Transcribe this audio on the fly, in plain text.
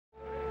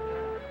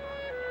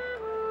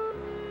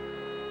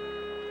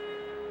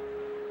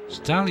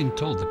Stalin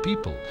told the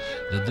people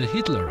that the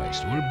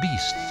Hitlerites were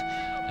beasts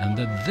and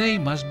that they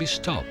must be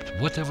stopped,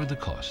 whatever the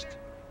cost.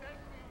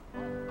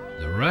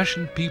 The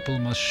Russian people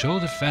must show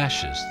the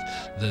fascists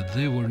that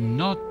they were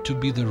not to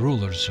be the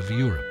rulers of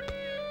Europe.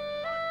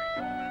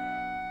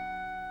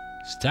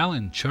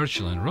 Stalin,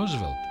 Churchill, and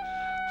Roosevelt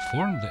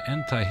formed the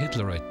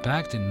anti-Hitlerite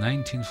pact in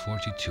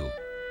 1942.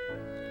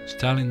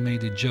 Stalin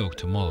made a joke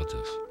to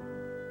Molotov.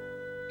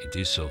 "It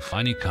is so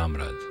funny,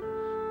 comrade.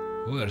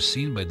 We are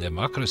seen by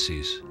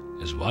democracies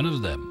as one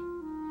of them."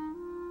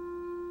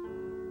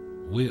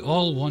 We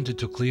all wanted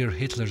to clear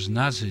Hitler's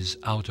Nazis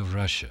out of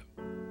Russia.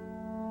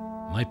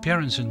 My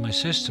parents and my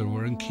sister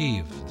were in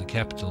Kiev, the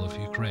capital of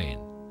Ukraine,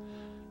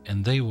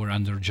 and they were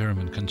under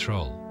German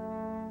control.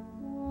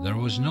 There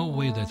was no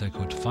way that I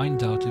could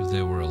find out if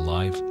they were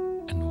alive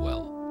and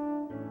well.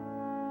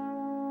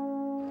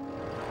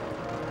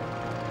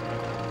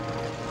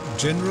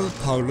 General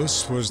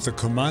Paulus was the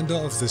commander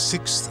of the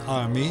 6th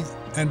Army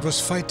and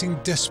was fighting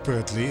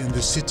desperately in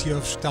the city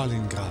of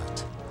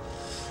Stalingrad.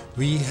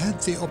 We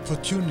had the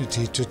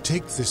opportunity to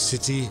take the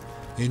city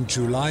in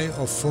July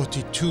of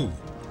 '42,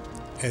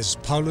 as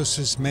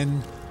Paulus's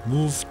men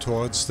moved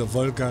towards the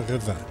Volga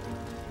River.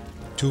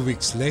 2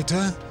 weeks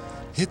later,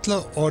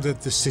 Hitler ordered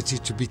the city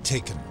to be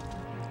taken.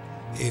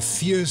 A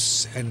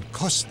fierce and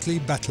costly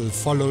battle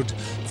followed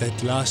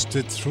that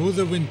lasted through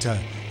the winter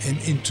and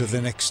into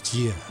the next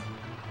year.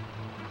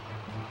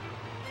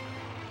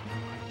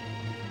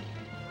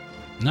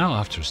 Now,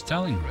 after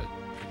Stalingrad,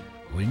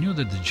 we knew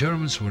that the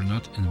Germans were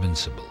not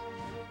invincible.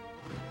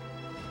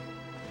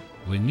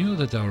 We knew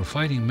that our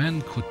fighting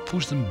men could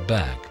push them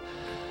back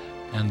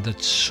and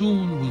that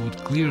soon we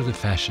would clear the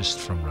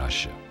fascists from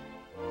Russia.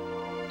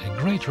 A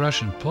great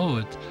Russian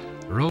poet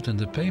wrote in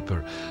the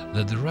paper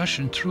that the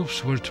Russian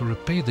troops were to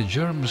repay the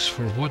Germans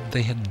for what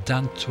they had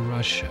done to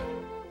Russia.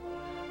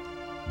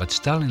 But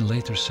Stalin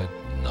later said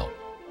no.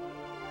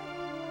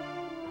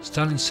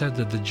 Stalin said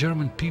that the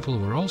German people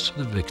were also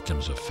the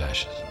victims of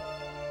fascism,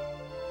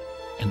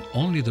 and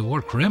only the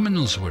war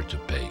criminals were to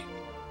pay.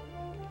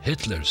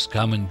 Hitlers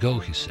come and go,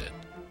 he said,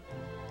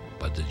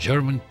 but the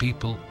German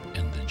people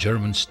and the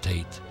German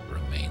state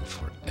remain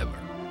forever.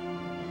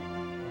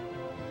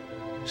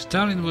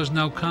 Stalin was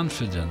now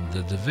confident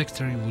that the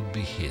victory would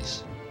be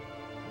his.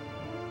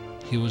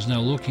 He was now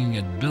looking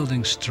at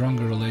building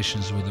stronger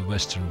relations with the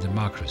Western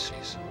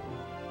democracies.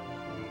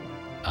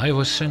 I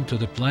was sent to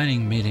the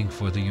planning meeting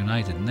for the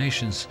United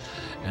Nations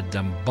at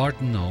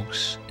Dumbarton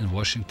Oaks in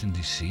Washington,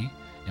 D.C.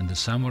 in the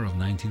summer of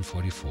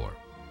 1944.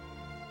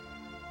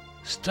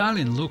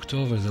 Stalin looked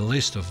over the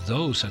list of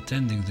those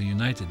attending the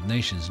United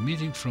Nations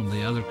meeting from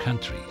the other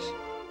countries.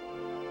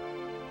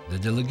 The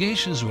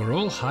delegations were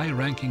all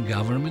high-ranking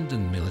government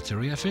and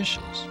military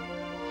officials.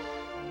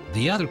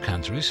 The other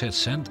countries had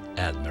sent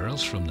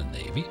admirals from the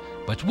Navy,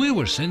 but we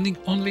were sending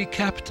only a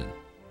captain.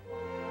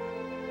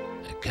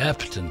 "A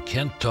captain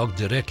can't talk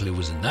directly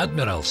with an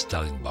admiral,"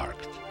 Stalin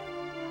barked.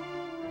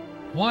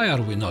 "Why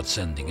are we not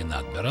sending an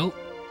admiral?"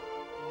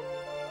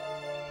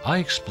 I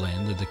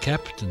explained that the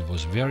captain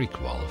was very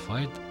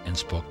qualified and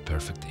spoke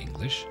perfect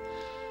English,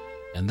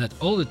 and that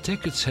all the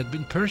tickets had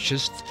been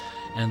purchased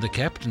and the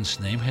captain's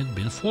name had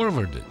been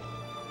forwarded.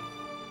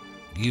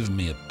 "Give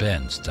me a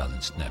pen,"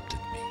 Stalin snapped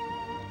at me.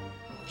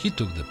 He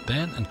took the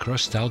pen and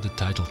crossed out the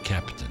title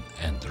captain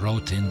and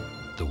wrote in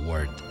the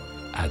word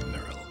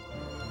admiral.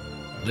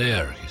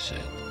 "There," he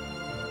said.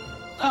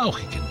 "Now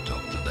he can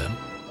talk to them."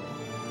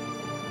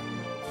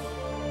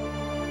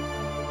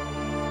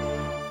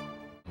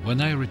 When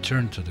I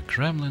returned to the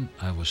Kremlin,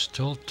 I was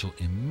told to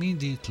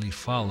immediately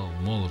follow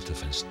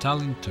Molotov and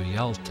Stalin to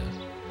Yalta,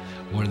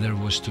 where there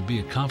was to be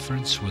a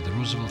conference with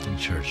Roosevelt and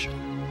Churchill.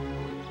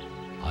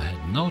 I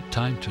had no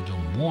time to do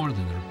more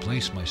than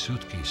replace my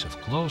suitcase of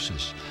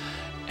clothes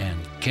and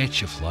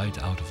catch a flight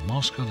out of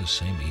Moscow the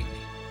same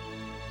evening.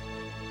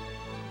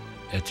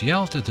 At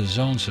Yalta, the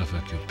zones of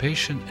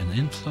occupation and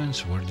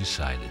influence were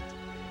decided.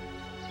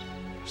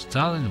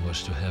 Stalin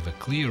was to have a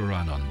clear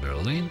run on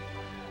Berlin,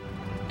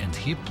 and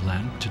he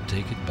planned to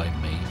take it by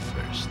May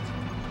 1st.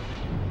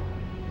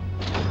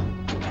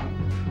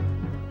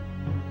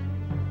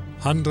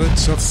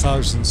 Hundreds of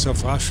thousands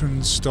of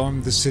Russians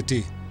stormed the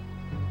city.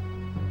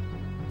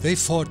 They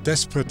fought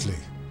desperately.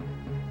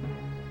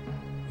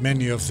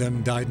 Many of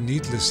them died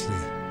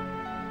needlessly.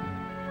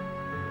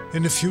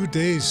 In a few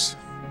days,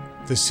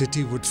 the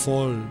city would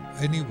fall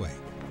anyway.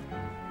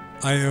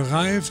 I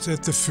arrived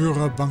at the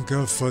Führer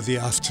bunker for the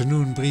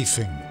afternoon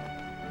briefing.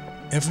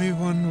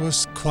 Everyone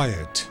was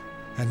quiet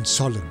and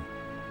solemn.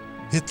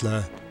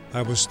 Hitler,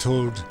 I was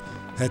told,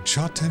 had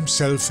shot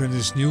himself and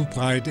his new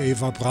bride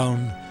Eva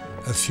Braun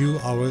a few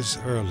hours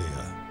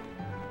earlier.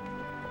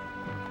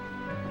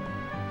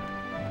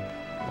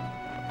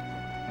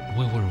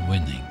 We were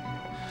winning.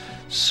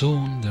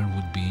 Soon there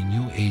would be a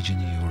new age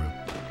in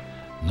Europe.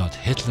 Not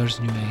Hitler's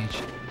new age,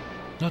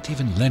 not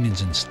even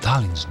Lenin's and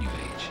Stalin's new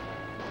age.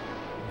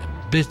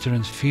 A bitter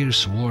and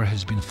fierce war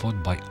has been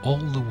fought by all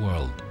the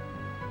world,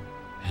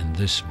 and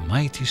this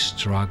mighty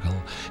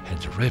struggle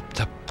had ripped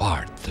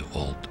apart the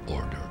old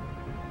order.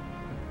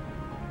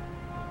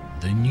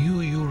 The new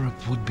Europe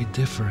would be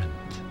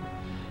different.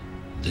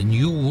 The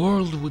new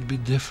world would be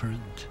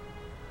different.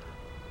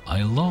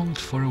 I longed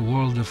for a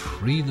world of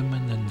freedom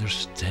and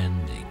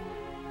understanding,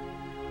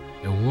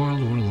 a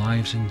world where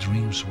lives and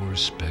dreams were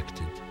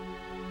respected.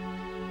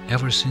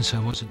 Ever since I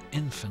was an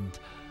infant,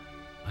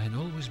 I had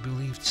always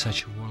believed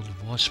such a world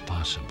was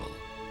possible,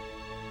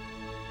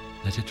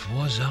 that it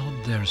was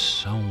out there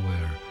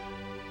somewhere,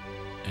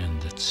 and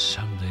that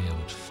someday I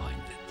would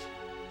find it.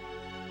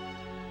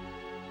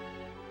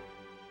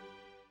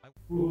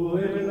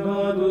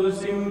 Puellatus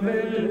in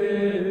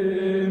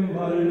Bethlehem,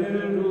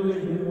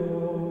 Alleluia.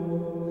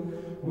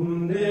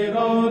 Unde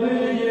gaude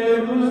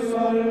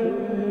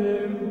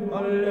Jerusalem,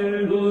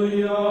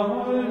 Alleluia,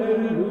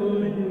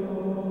 Alleluia.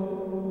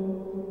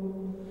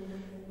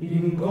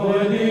 In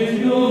coelis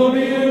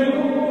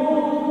jubilum,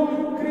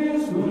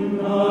 Christum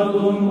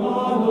natum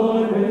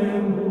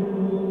adoremus,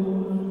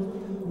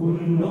 cum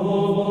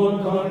novo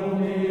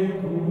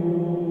canticum.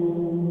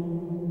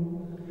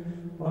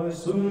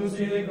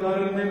 Assunsi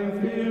carnem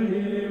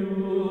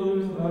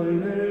filius,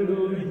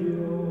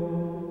 Alleluia.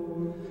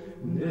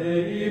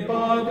 Dei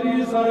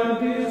Patris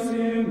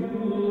Altissimus,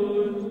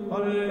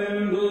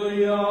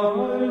 Alleluia,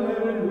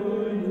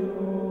 Alleluia.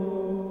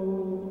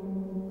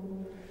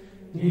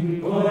 In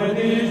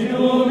coelis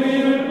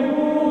jubilum,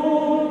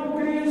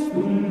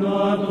 Christum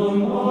natum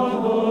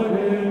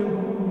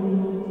adoremus,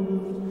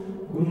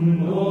 cum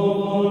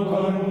novo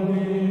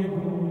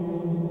canticum.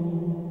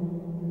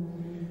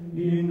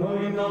 In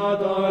noi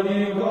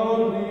natali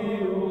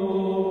gaudio,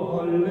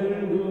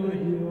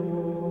 Alleluia.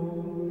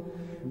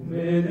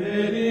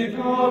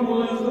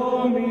 Benedicamus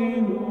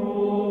Domino,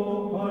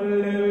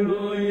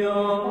 Alleluia,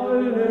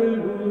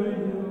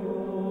 Alleluia.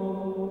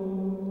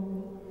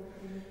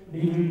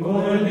 In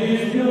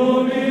coelis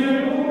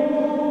jubilum,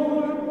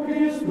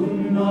 Christum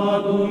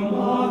natum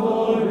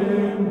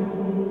adoremus,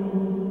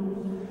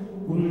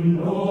 cum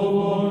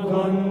novo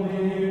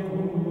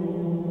canticum.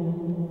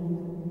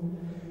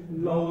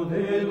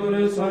 Laudetur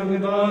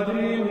Sancta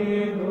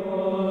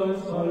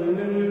Trinitas,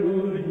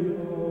 Alleluia.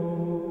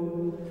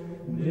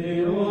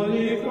 Deo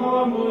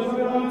dicamus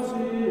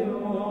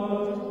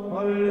gratias,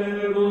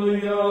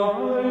 Alleluia,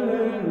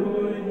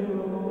 Alleluia.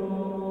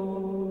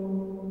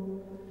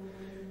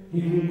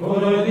 In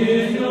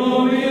coelis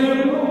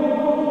jubilum,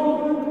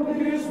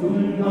 Christum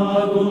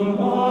natum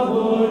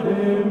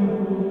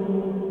adoremus,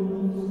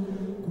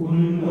 cum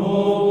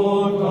novo